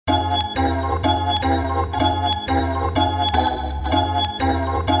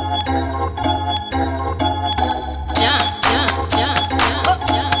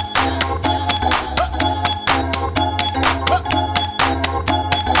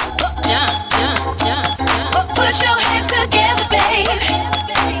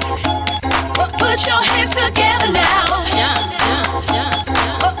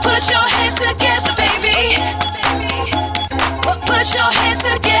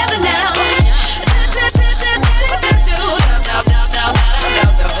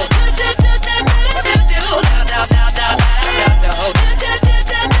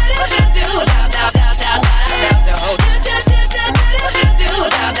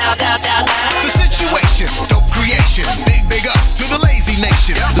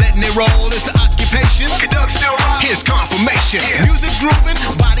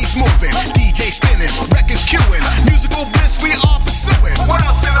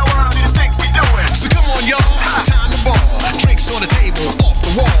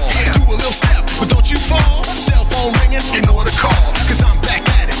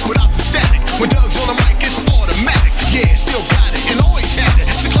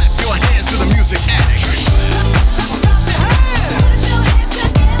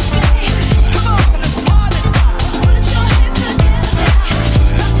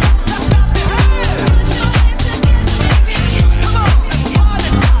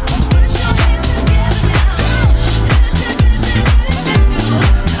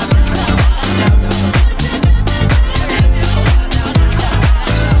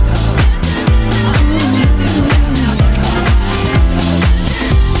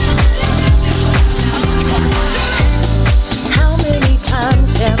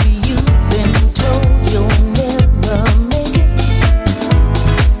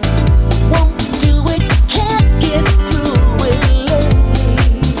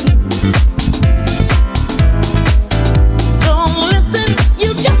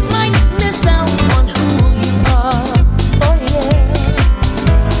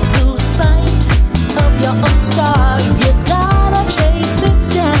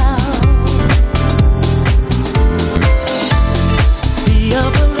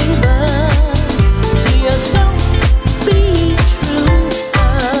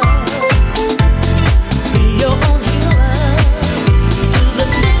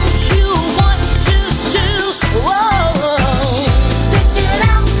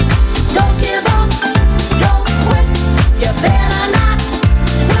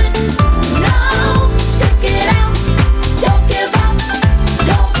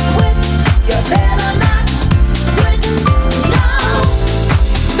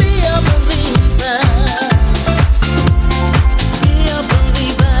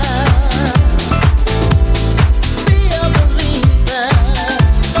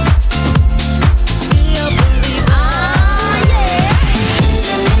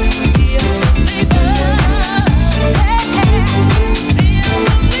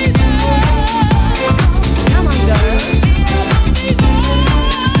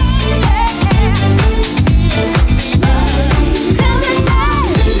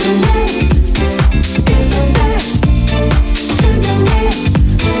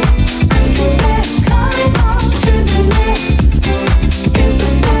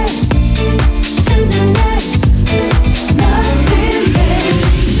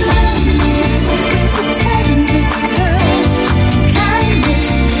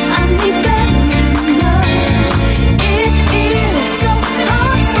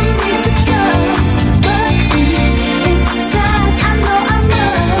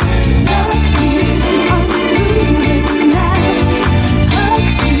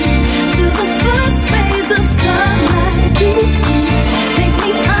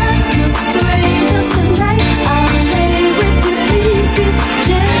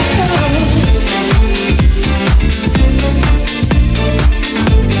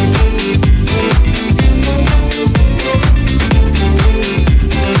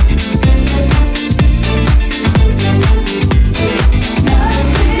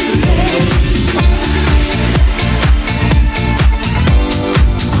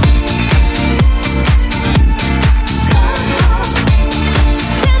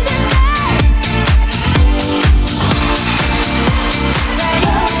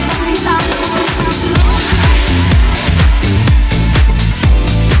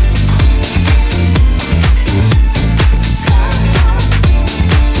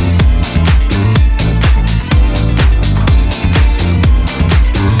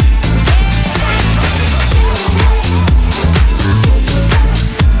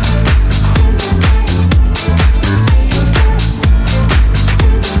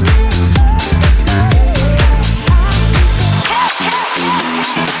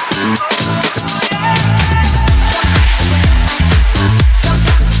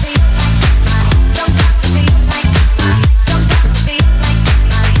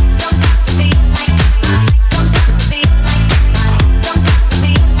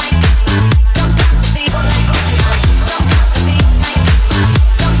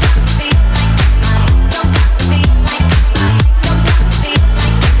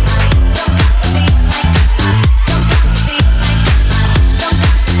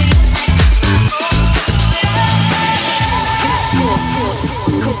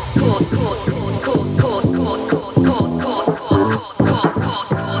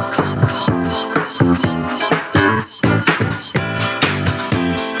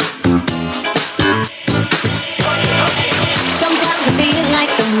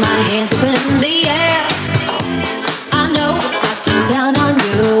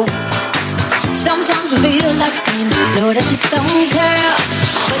up saying, Lord, I just don't care.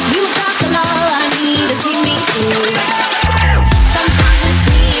 But you got the love I need to see me through. Sometimes it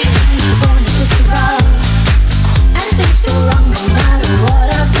seems born is just a rub, and things go wrong no matter what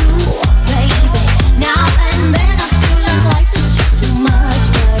I do, baby. Now and then I feel like life is just too much,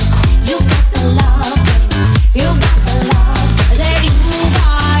 but you got the love, baby. You got the love that you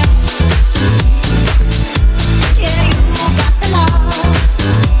got. Yeah, you got the love.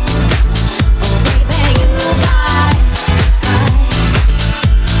 Oh, baby, you got. I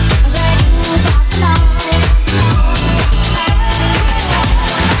said you got the love.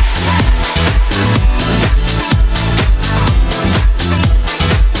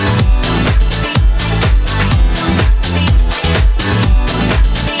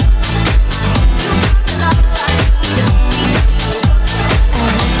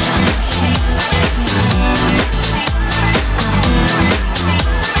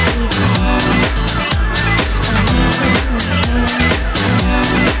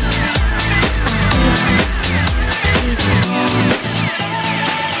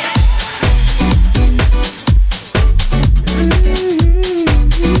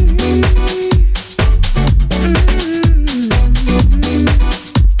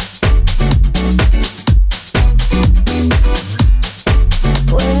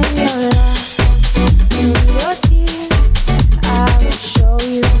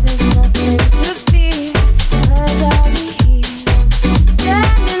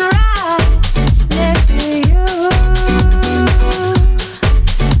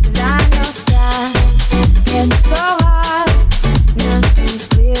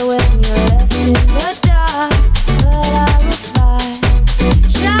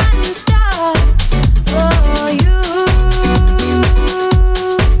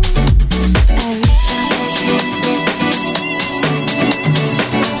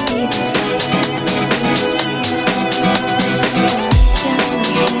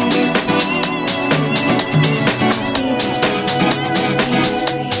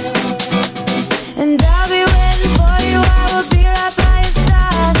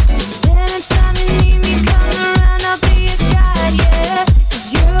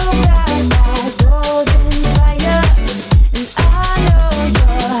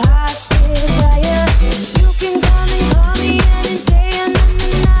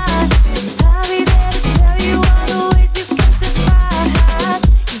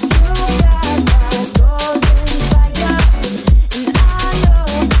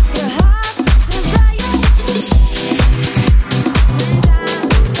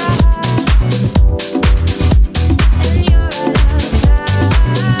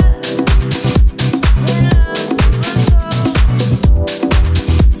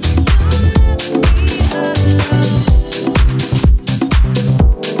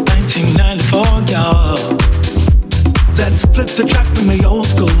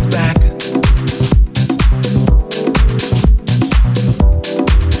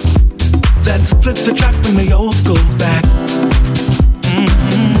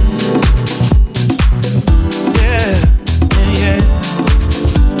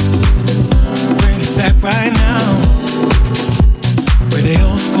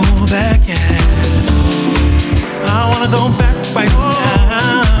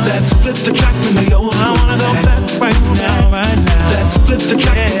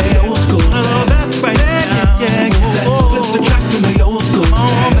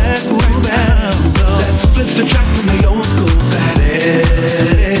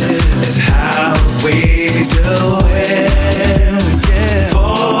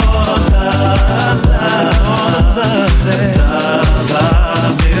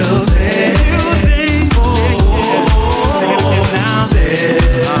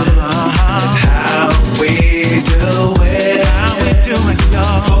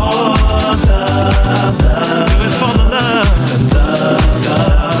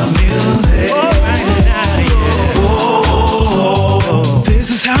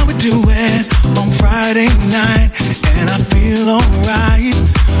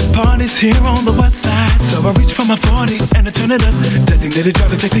 Here on the west side, so I reach for my 40 and I turn it up. Designated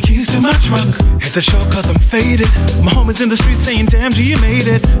driver, take the keys to my truck. Hit the show cause I'm faded. My homies in the street saying, damn G, you made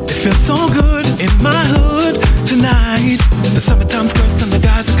it. It feels so good in my hood tonight. The summertime skirts and the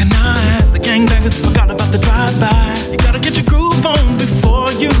guys are canine. The gangbangers forgot about the drive-by. You gotta get your groove on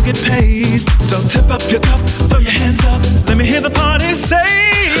before you get paid. So tip up your cup, throw your hands up. Let me hear the party say,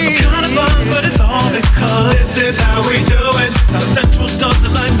 I'm kinda buzzed, but it's all because this is how we do it. South Central does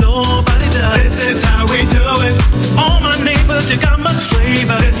it like nobody does. This is how we do it. To all my neighbors, you got much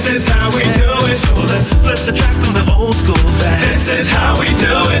flavor. This is how we do it. So let's flip the track on the old school back. This is how we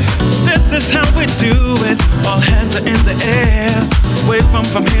do it. This This is how we do it. All hands are in the air. Wave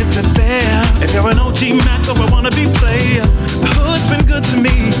from here to there. If you're an OG Mac or a wannabe player, the hood's been good to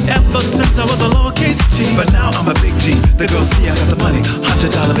me ever since I was a lowercase G. But now I'm a big G. The girls see I got the money,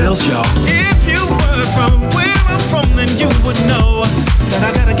 $100 bills, y'all. If you were from where I'm from, then you would know that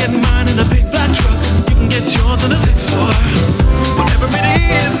I gotta get mine in a big black truck. You can get yours in a 6-4. Whatever it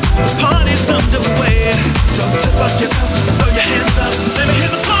is, the party's underway. So tip up your cup, throw your hands up, let me hear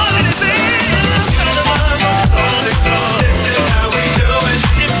the party sing. This is how we do it.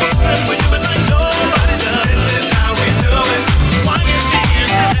 In Brooklyn, we do it like nobody does. This is how we do it. YMG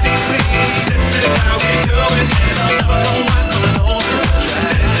and FCC. This is how we do it. And I'm never gonna walk on an old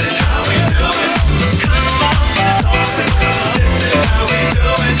track. This is how we do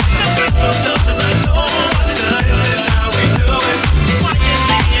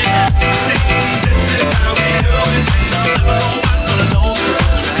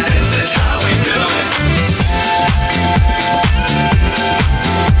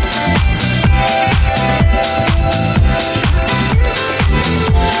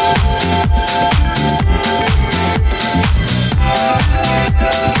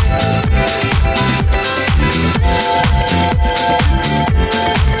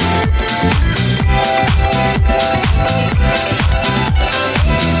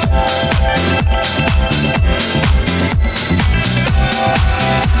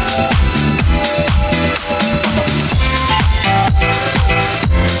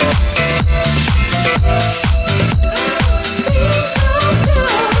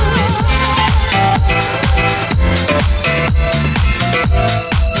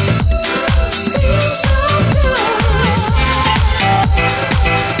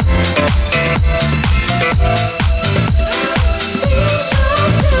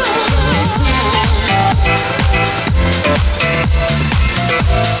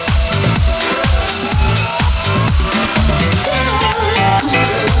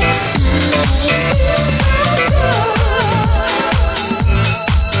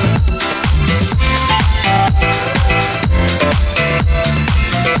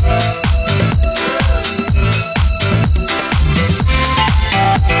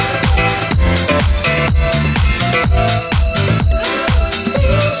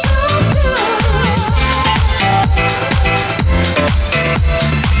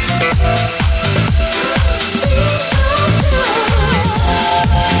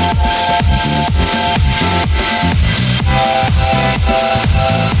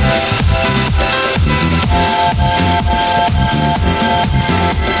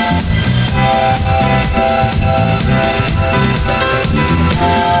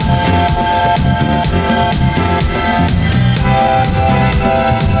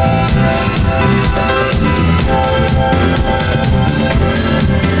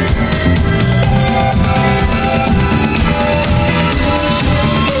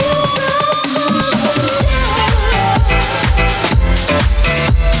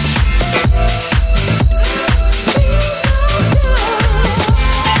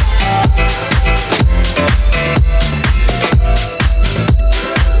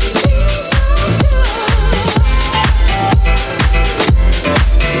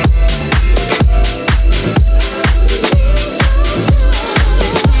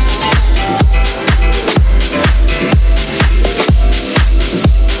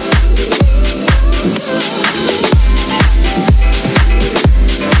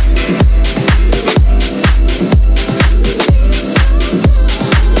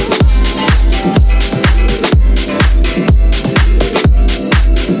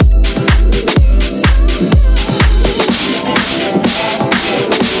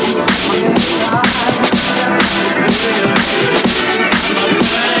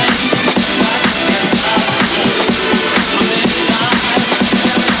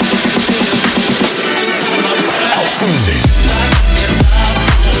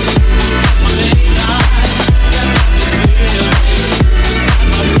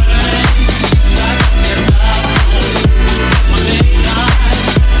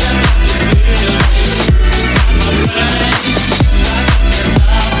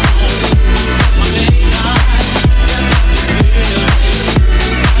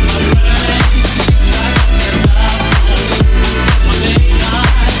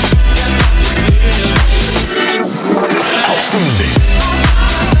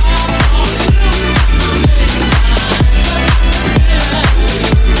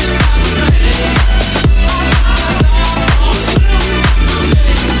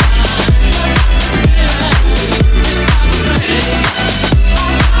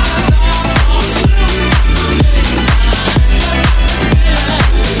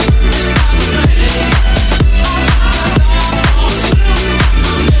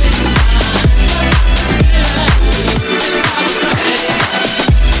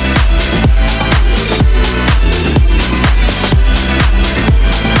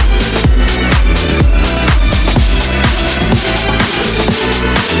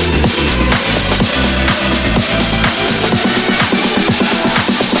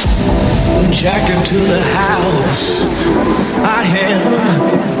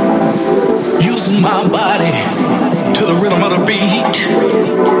my body to the rhythm of the beat.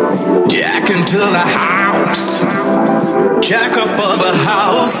 Jack into the house. Jack up for the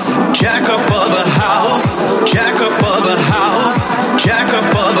house. Jack up for the house. Jack up for the house. Jack up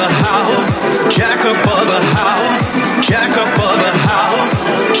for the house. Jack up for the house. Jack up for the house.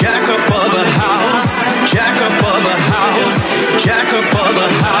 Jack up for the house. Jack up for the house. Jack up for the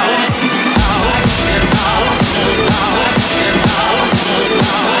house. House and house. House and house.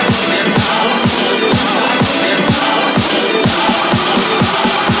 House and house. House and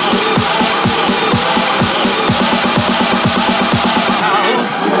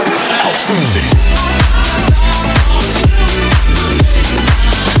house. House music.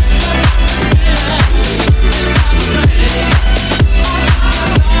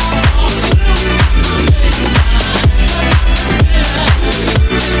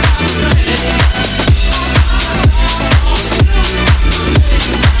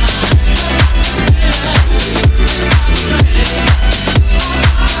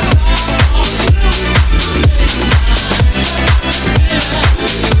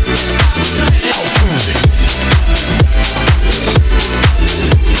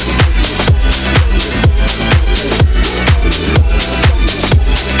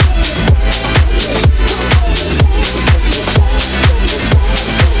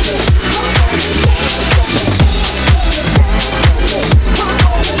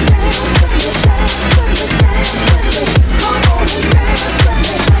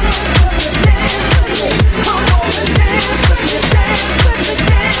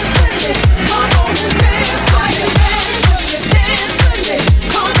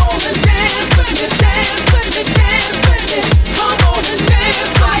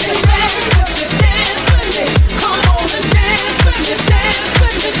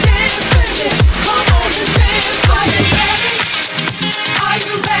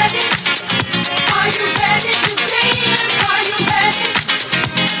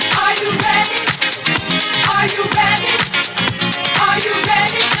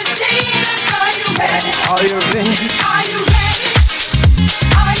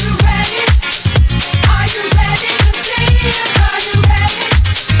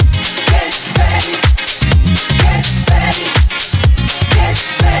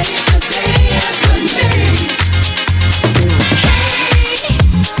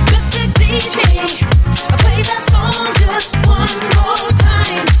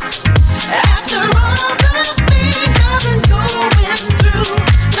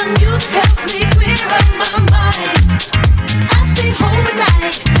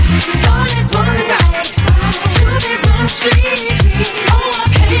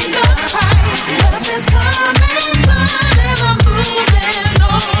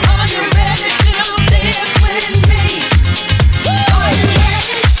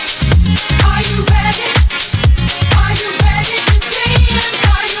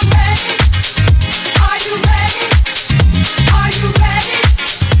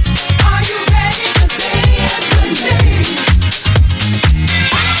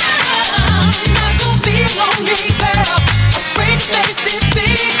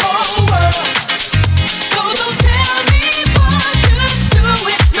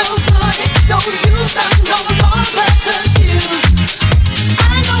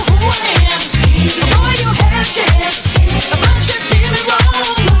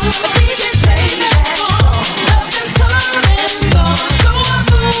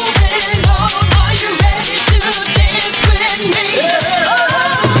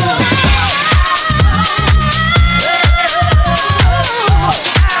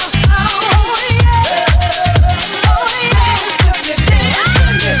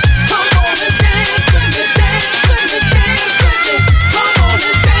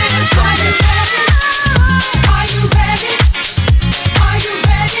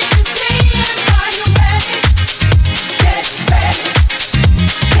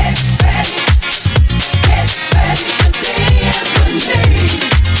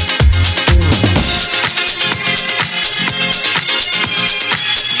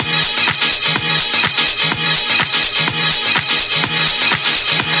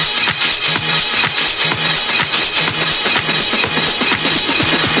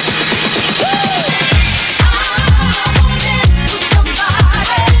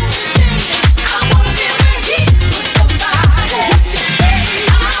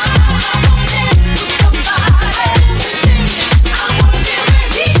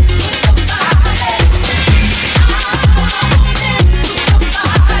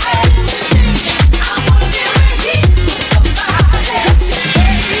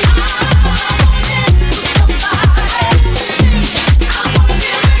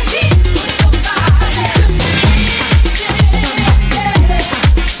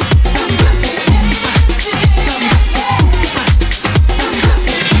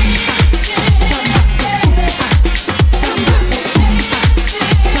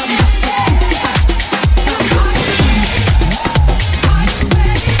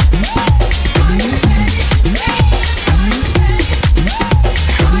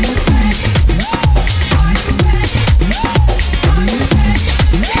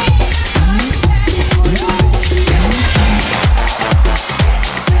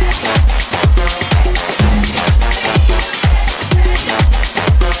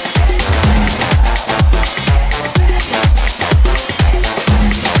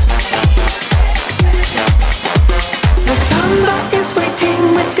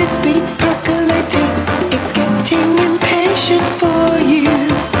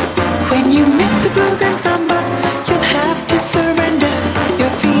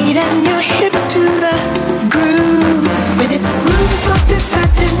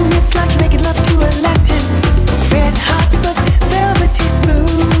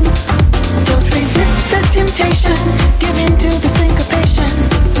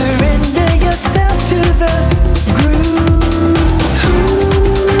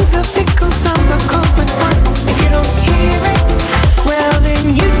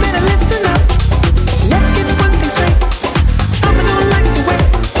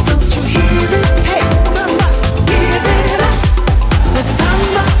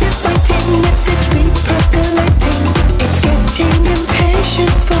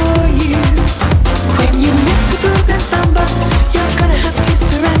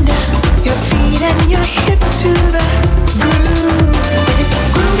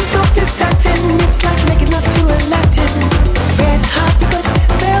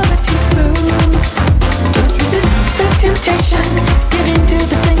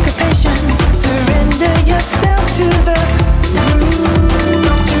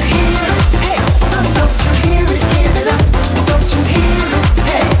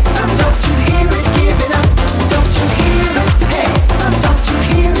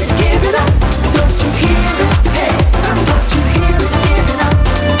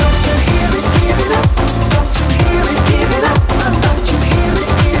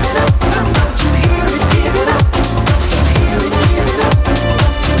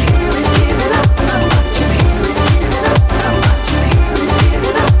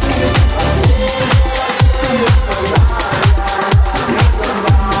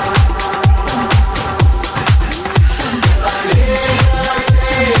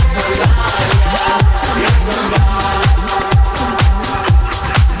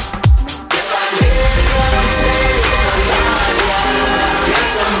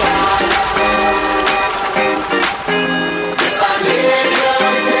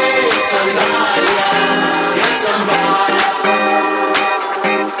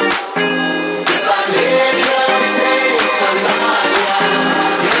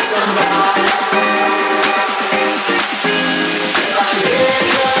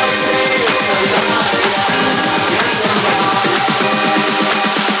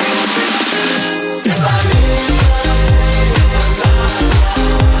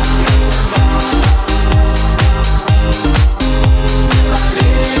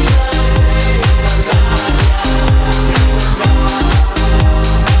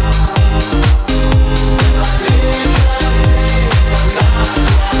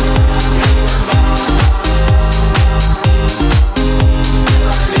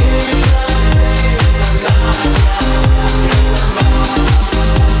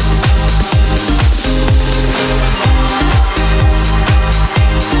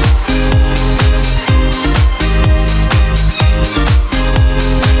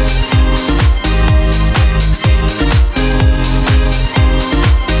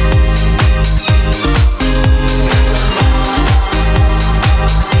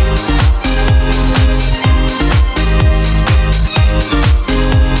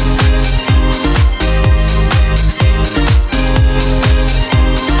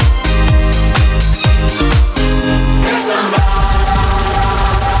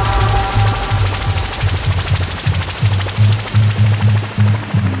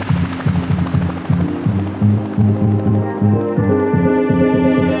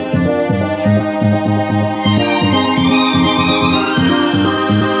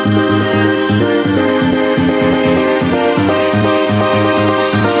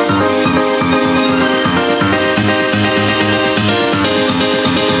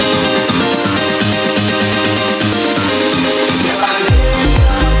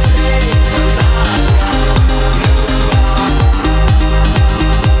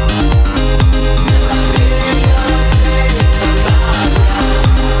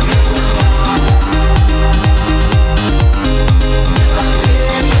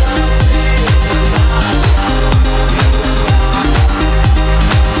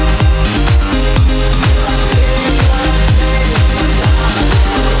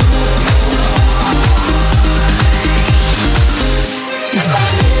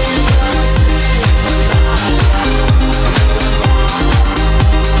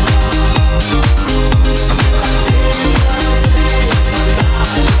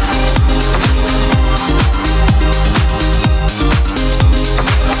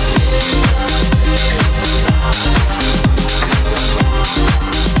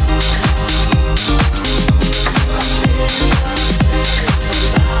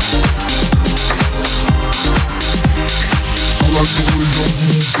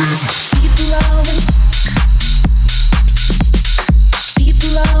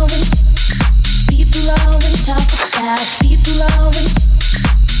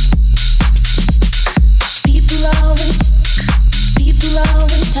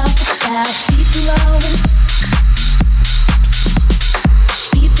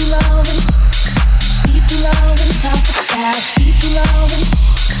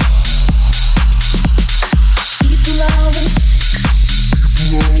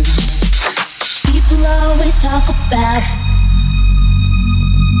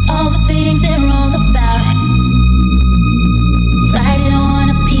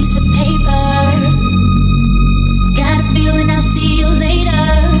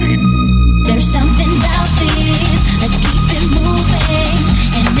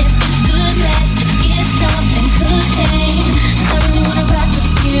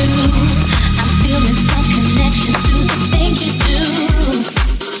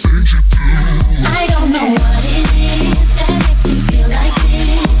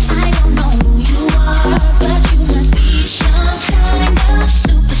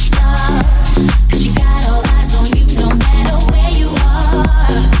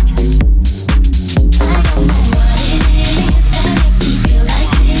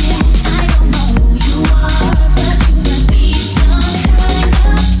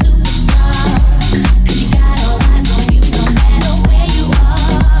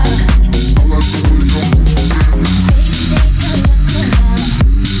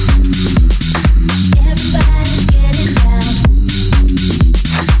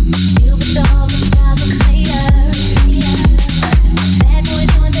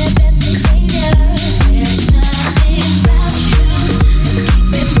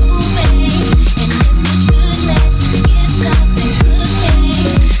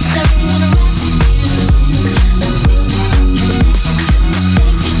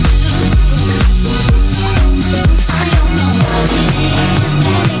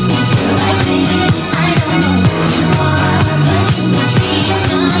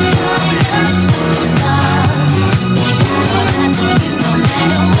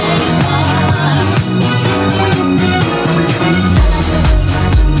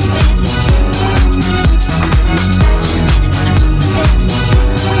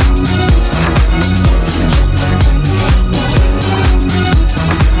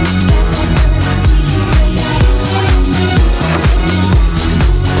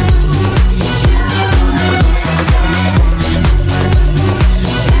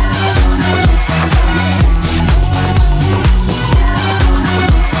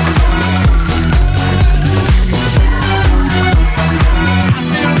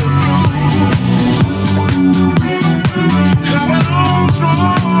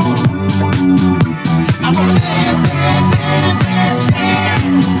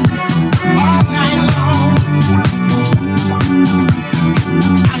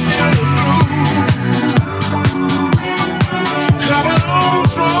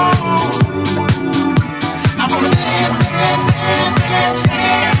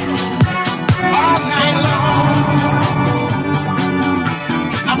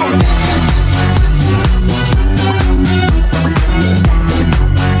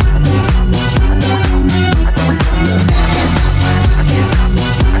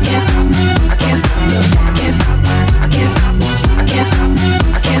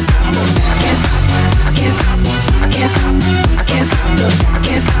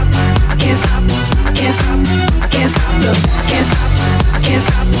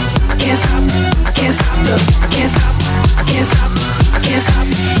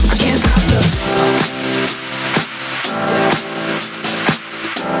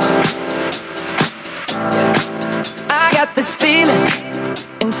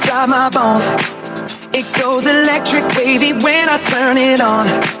 inside my bones. It goes electric wavy when I turn it on.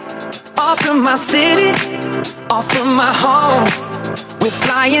 Off from my city, off from my home. We're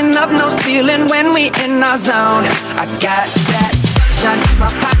flying up, no ceiling when we in our zone. I got that sunshine in my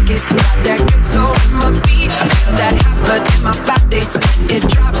pocket, got that good soul in my feet. I feel that hot blood in my body, it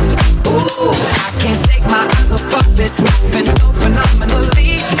drops. Ooh, I can't take my eyes off of it, moving so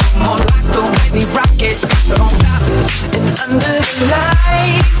phenomenally. More like the way we rock it, so don't stop. And under the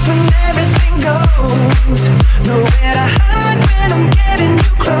lights, when everything goes, nowhere to hide when I'm getting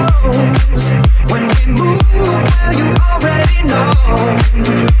you close. When we move, well, you already know.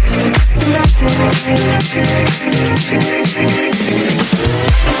 So just imagine.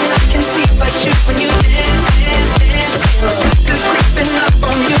 I can see but you when you dance, dance, dance. Feel like good creeping up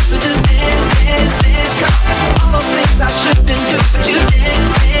on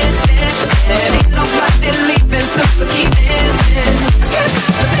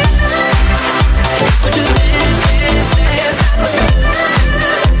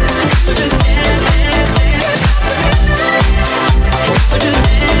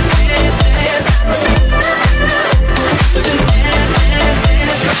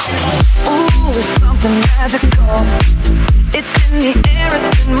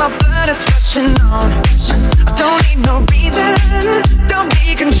blood is rushing on. I don't need no reason, don't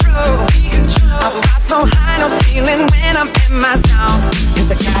be control. I fly so high, no ceiling when I'm in my zone. 'Cause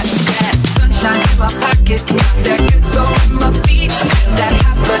I got that sunshine in my pocket, that good soul in my feet, that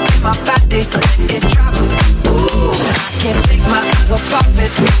hot blood in my body, it drops. Ooh, I can't take my eyes off of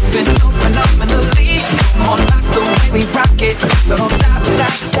it. Been so phenomenally on like the way we rock it. So don't stop,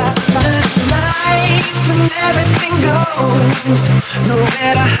 stop, stop. Lights when everything goes.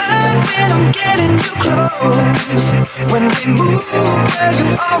 Nowhere to hide when I'm getting too close. When we move, well, you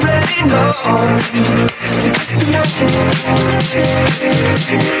already know. So it's the ocean.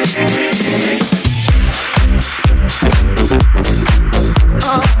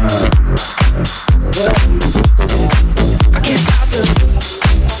 I can't stop the.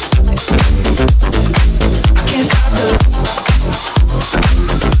 I can't stop the. I can't stop the.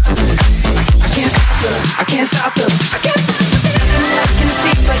 I can't stop the. I can't stop the. I can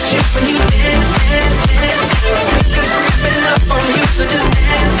see but you when you dance, dance, dance. Good creeping up on you, so just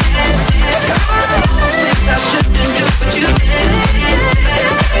dance, dance, dance. Things I shouldn't do, but you dance, dance,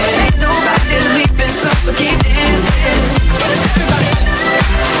 dance. Ain't nobody leaving, so keep dancing. Everybody.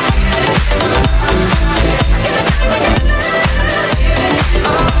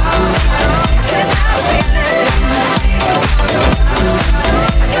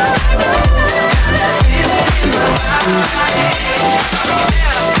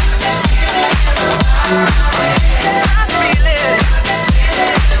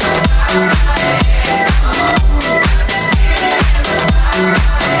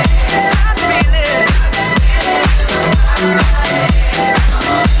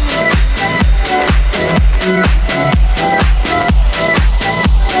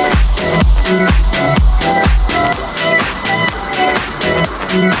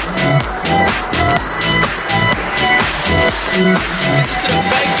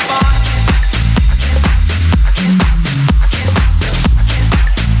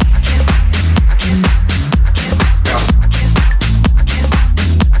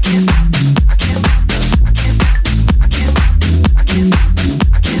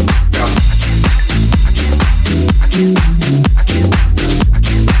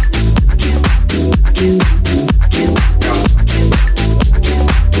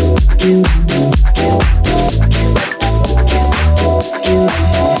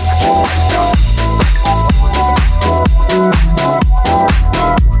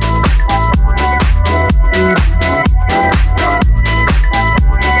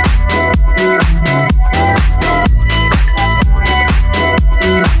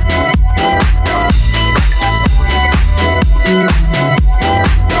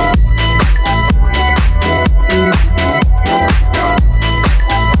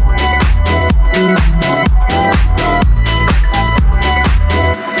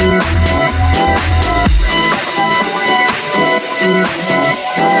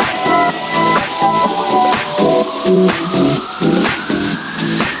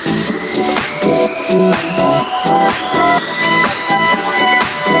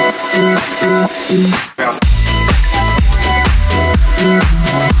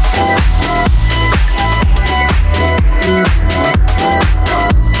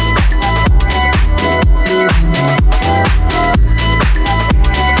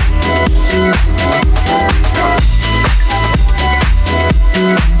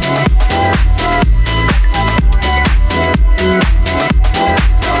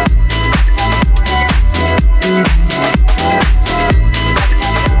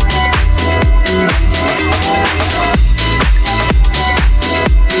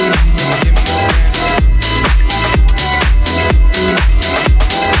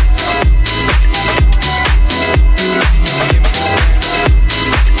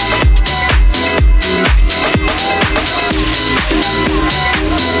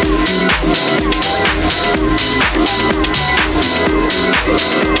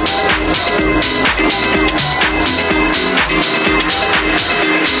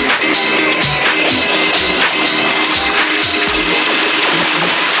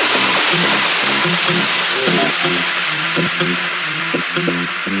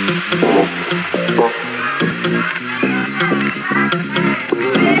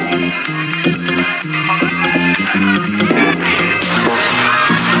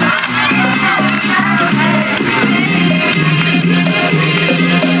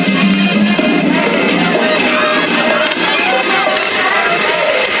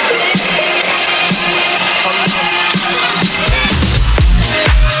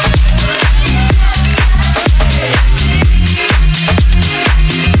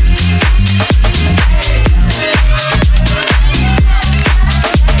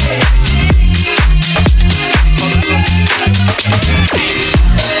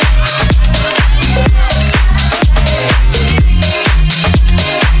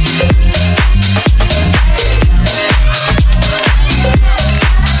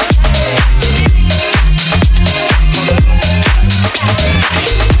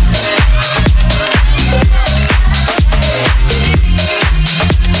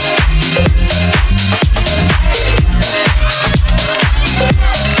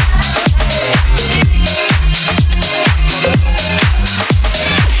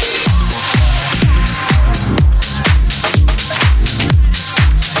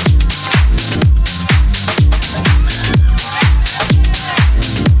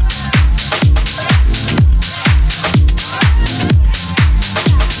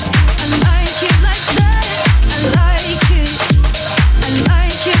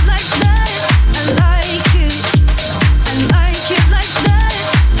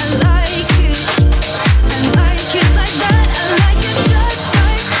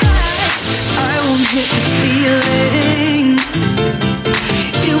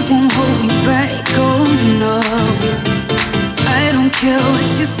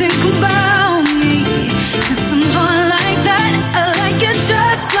 think about me. 'Cause I'm going like that. I like it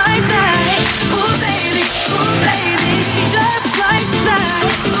just like that. Ooh baby, just like that.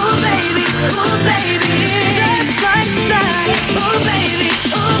 Ooh baby, just like that. Ooh baby,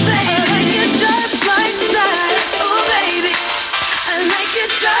 I like it just like that. Ooh baby, I like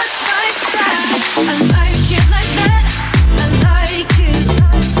it just like that. I like it like that. I like it.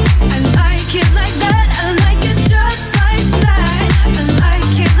 I like it like that. I like it just like that. I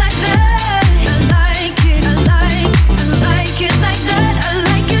like it like that. I like it. I like it like that. I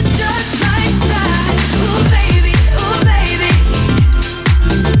like it just like that. Ooh baby, ooh baby.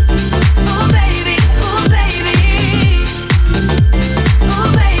 Ooh baby, ooh baby. Ooh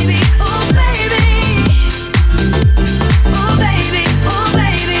baby, ooh baby. Ooh baby, ooh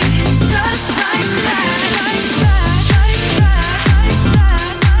baby. Just like that, like that, like that, like that,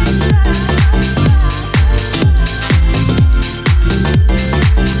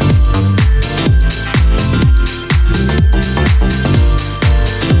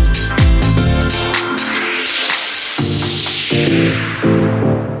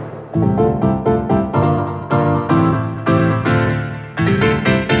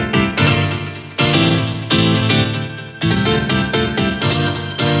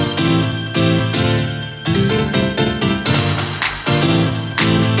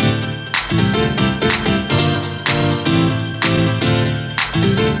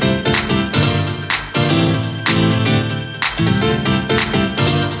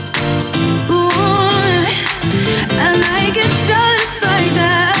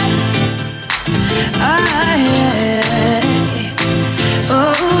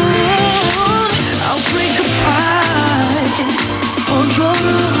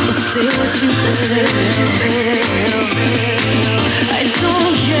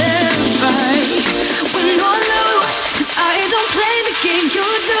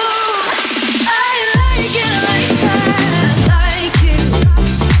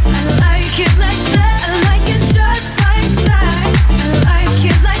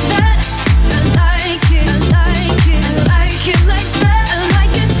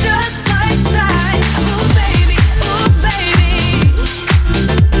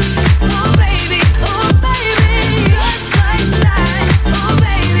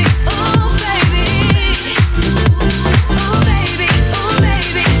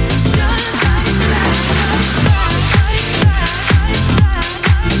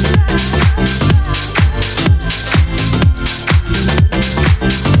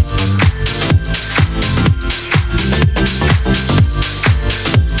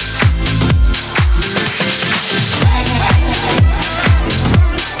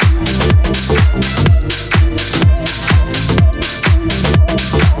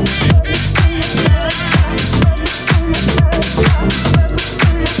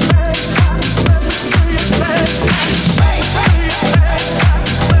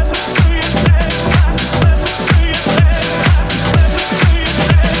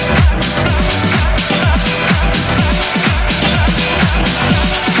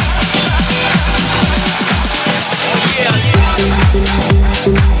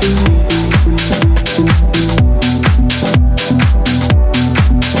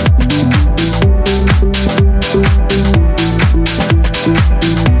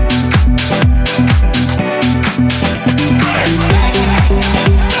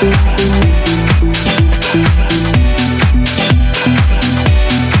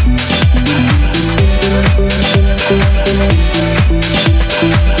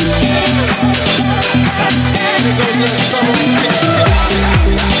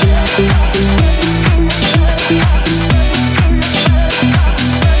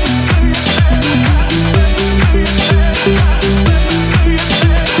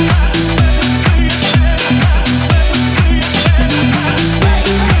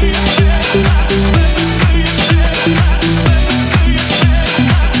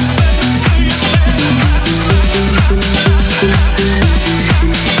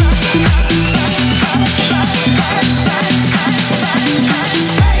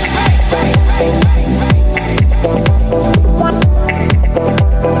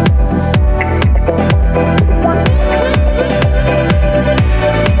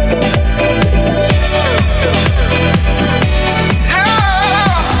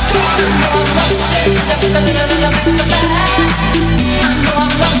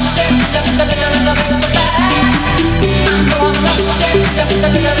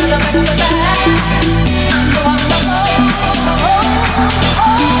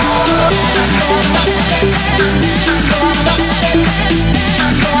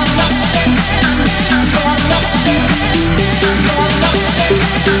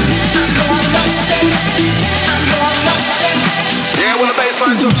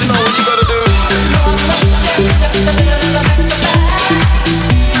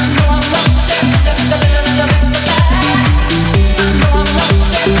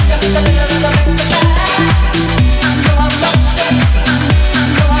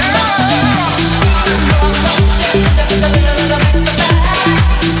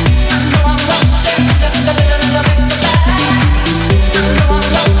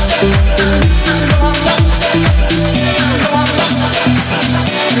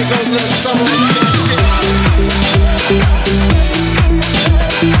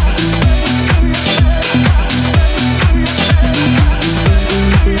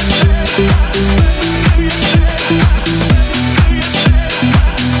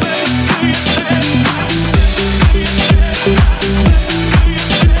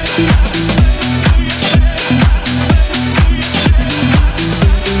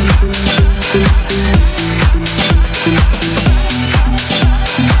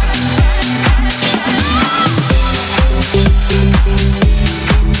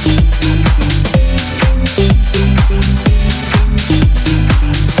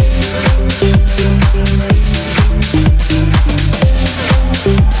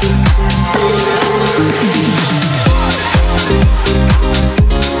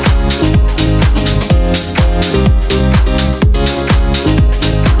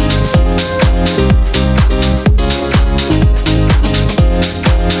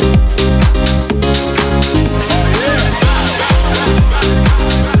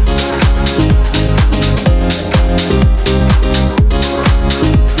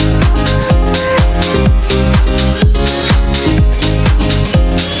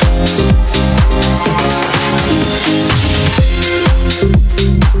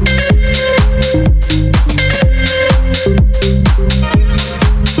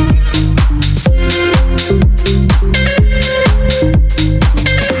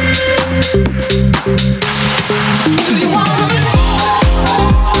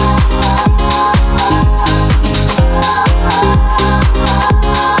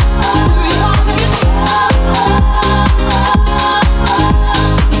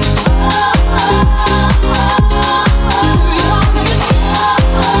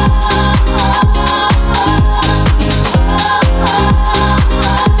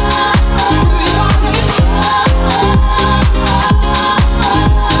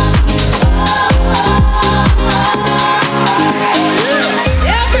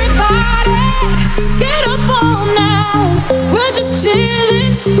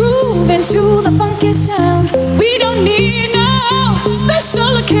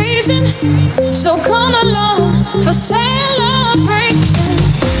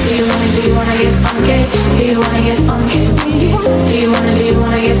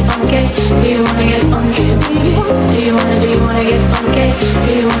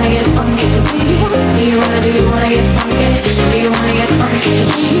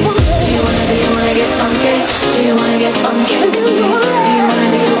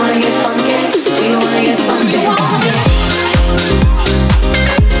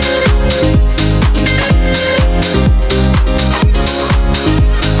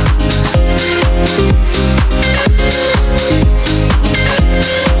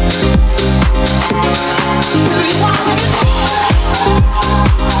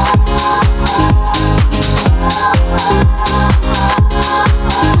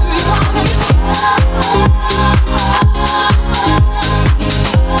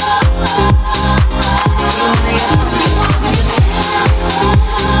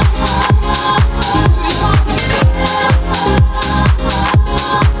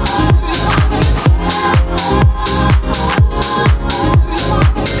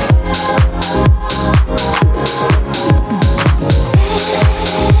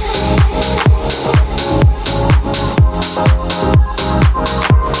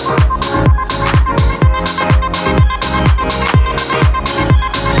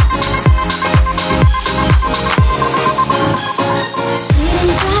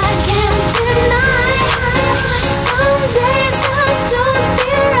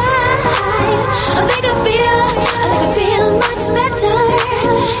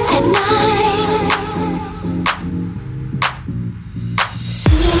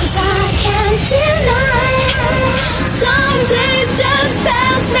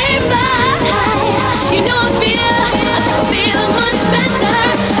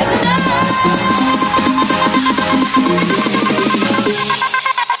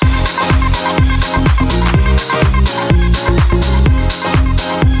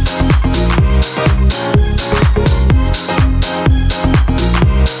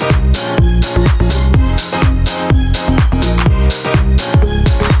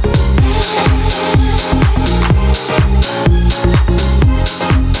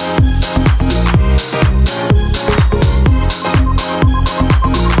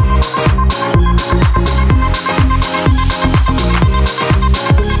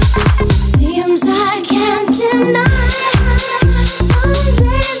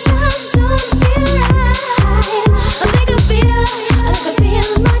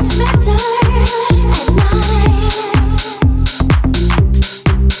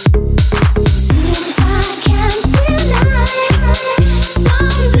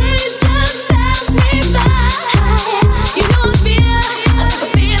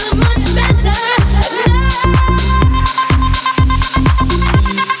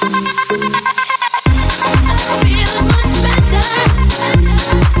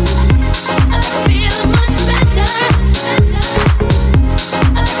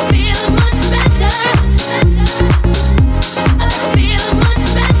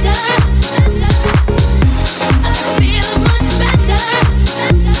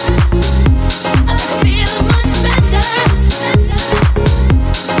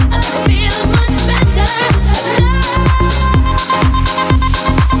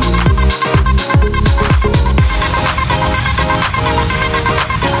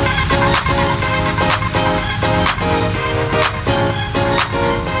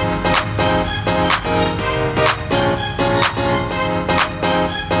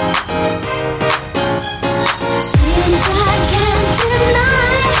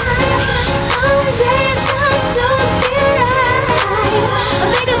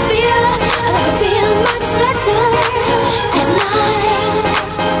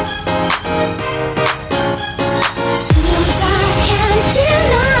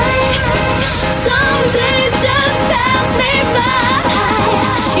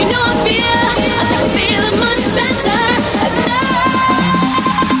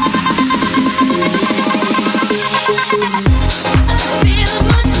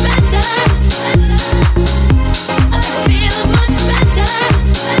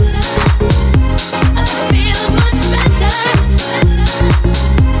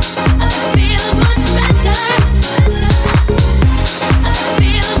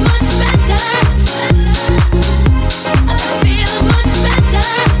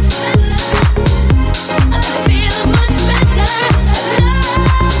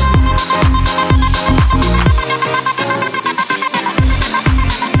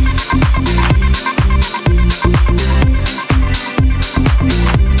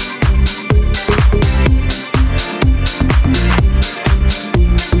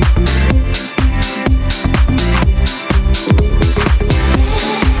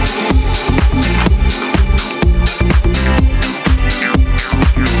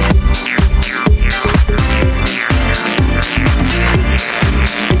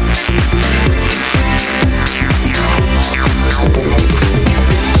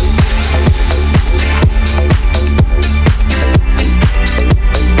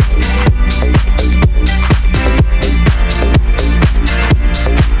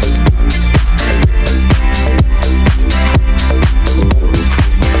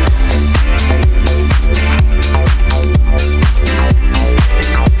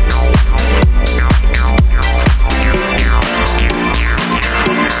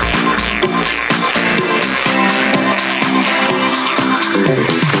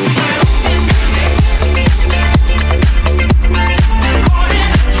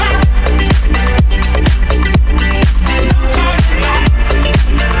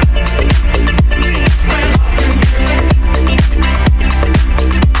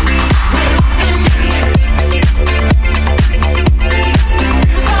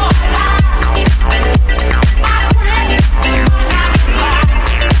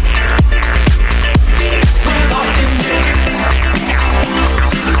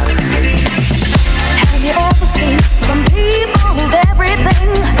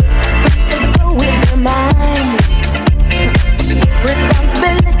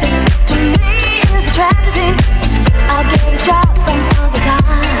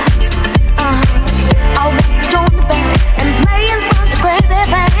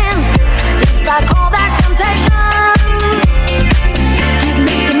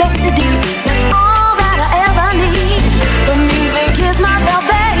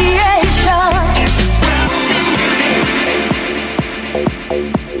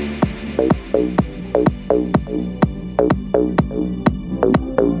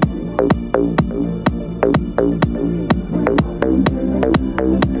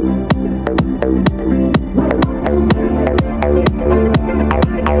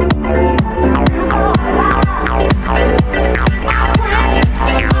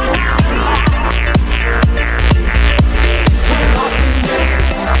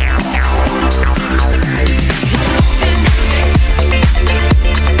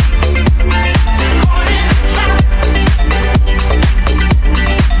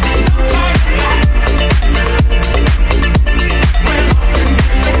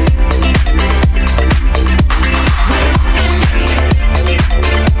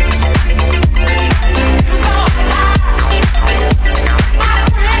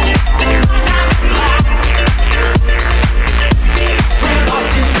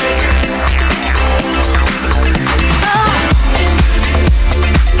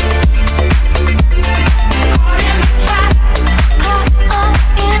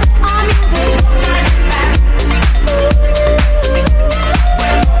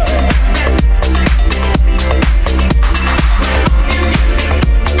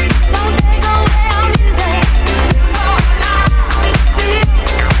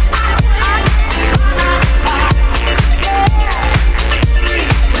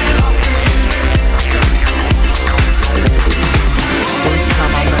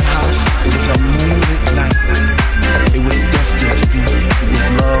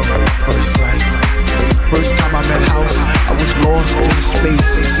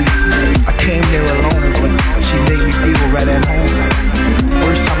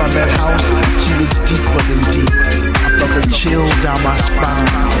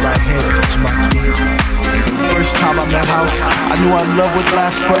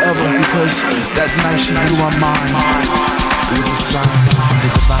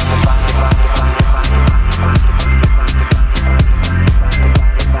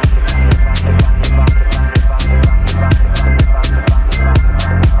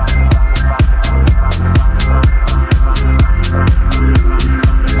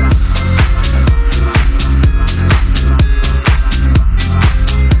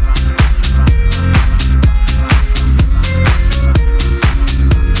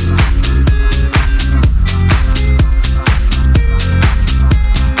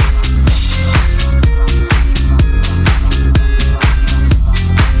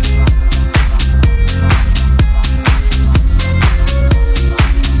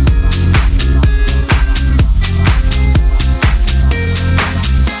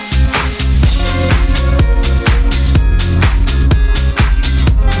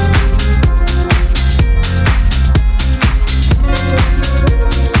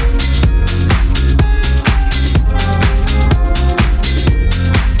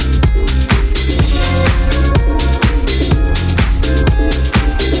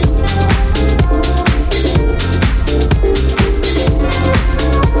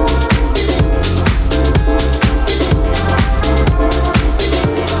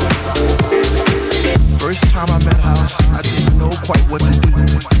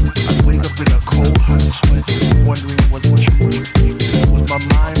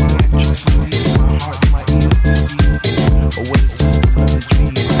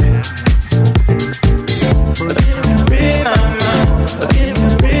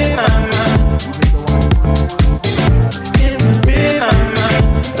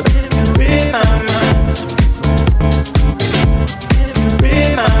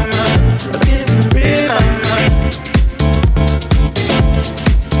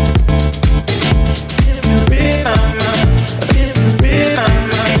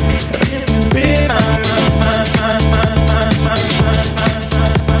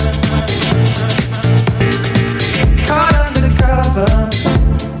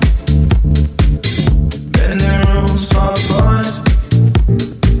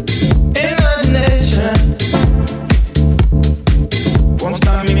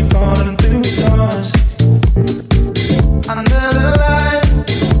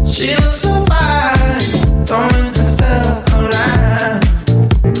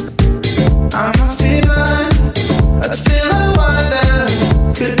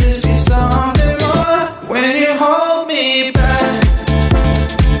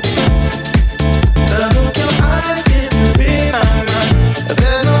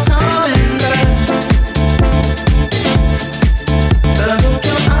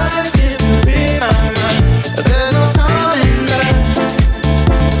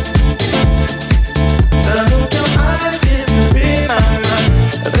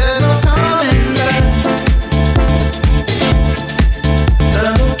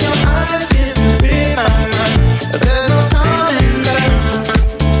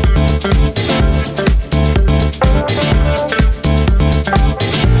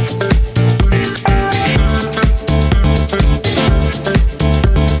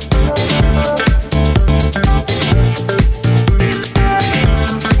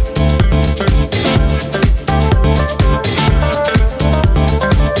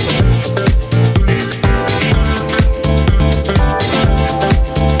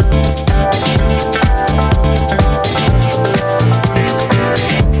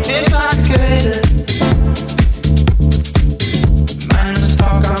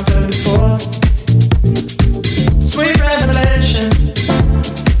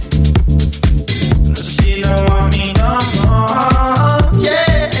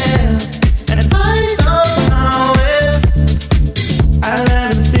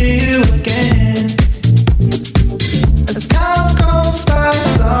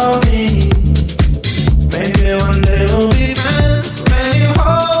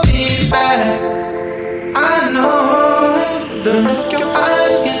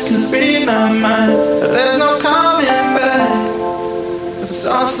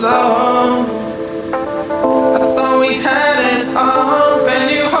 slow. I thought we had it all. When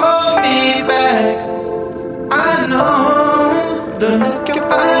you hold me back, I know the look in your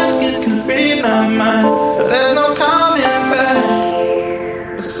eyes can read my mind. There's no coming back.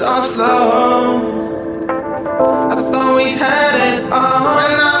 It's so slow. I thought we had it all.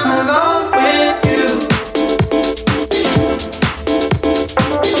 When I'm alone with you,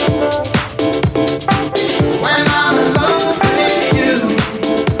 when I'm alone with you,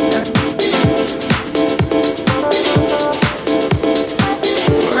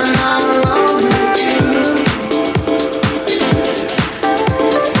 when I'm alone with you,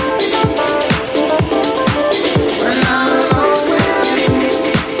 when I'm alone with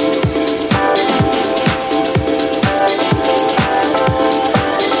you.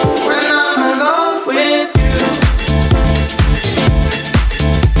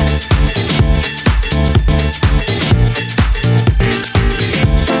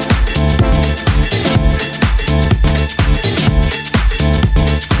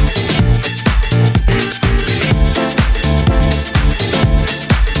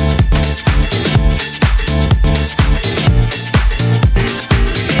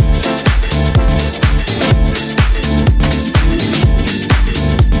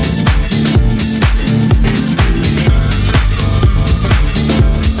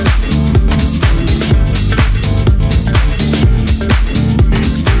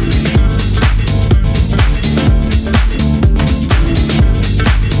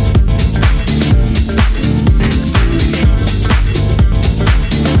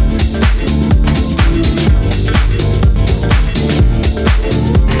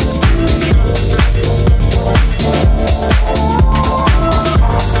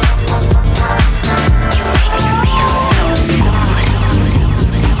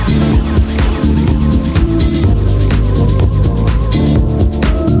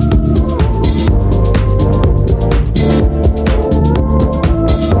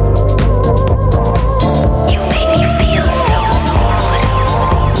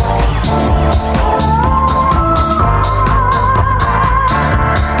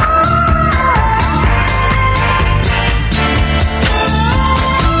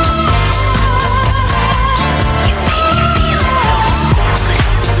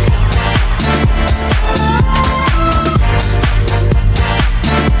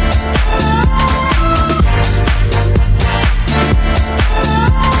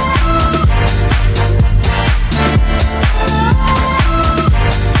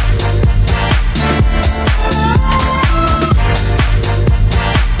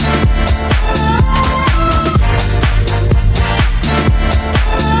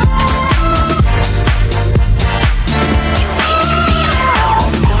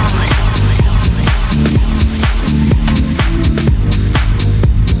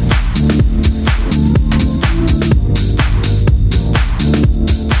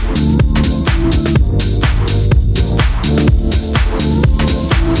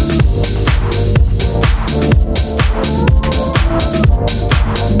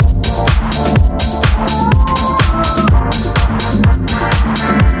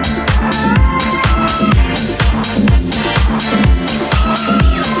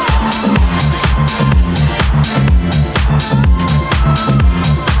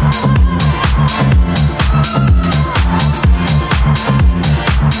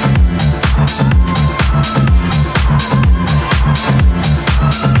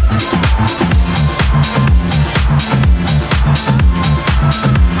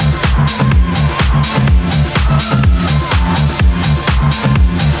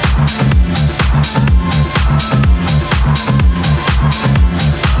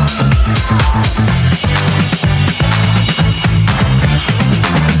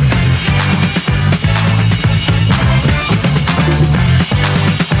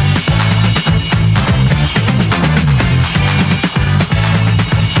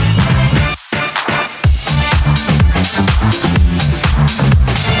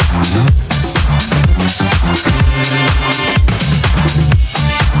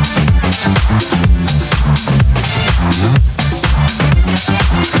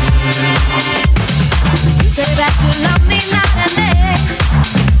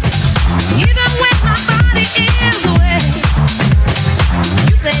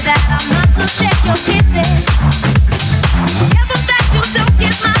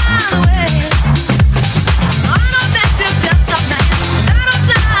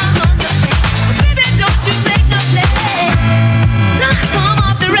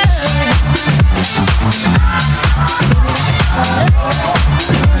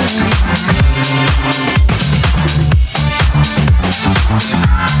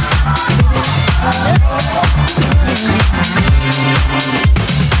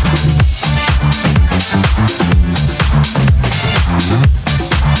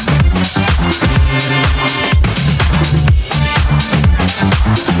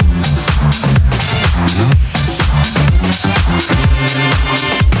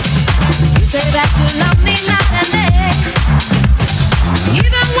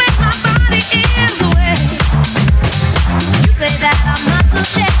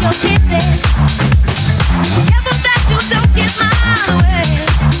 Shake your kisses.